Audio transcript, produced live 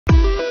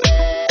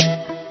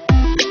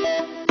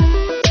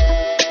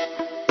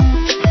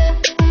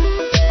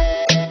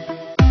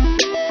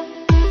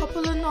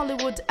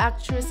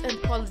actress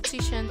and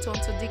politician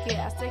Tonto Dikeh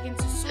has taken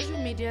to social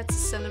media to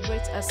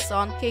celebrate her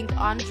son, King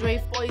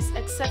Andre, for his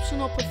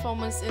exceptional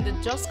performance in the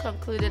just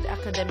concluded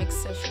academic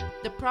session.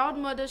 The proud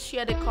mother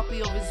shared a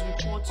copy of his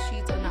report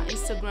sheet on her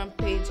Instagram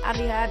page, and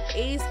he had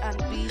A's and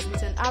B's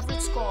with an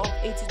average score of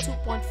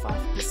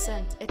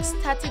 82.5%.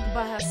 Ecstatic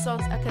by her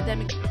son's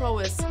academic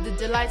prowess, the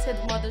delighted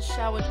mother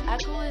showered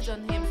accolades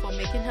on him for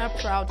making her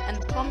proud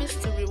and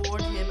promised to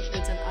reward him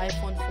with an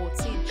iPhone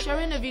 14.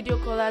 Sharing a video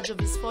collage of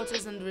his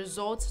photos and the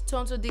results,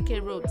 Tonto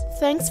Dikeh wrote,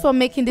 "Thanks for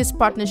making this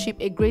partnership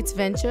a great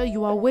venture.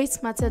 You are way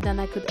smarter than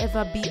I could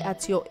ever be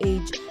at your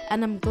age.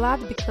 And I'm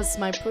glad because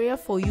my prayer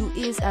for you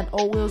is and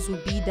always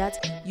will be that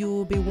you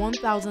will be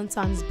 1,000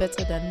 times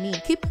better than me.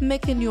 Keep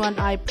making you and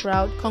I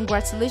proud.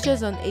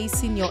 Congratulations on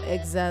acing your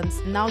exams.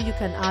 Now you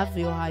can have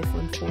your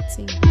iPhone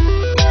 14.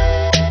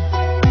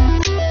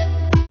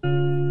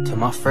 To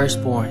my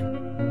firstborn,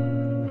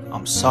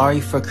 I'm sorry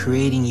for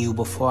creating you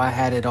before I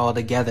had it all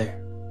together.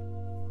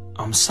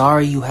 I'm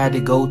sorry you had to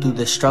go through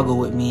the struggle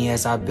with me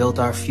as I built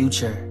our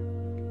future.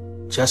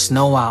 Just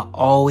know I'll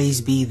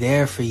always be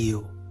there for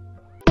you.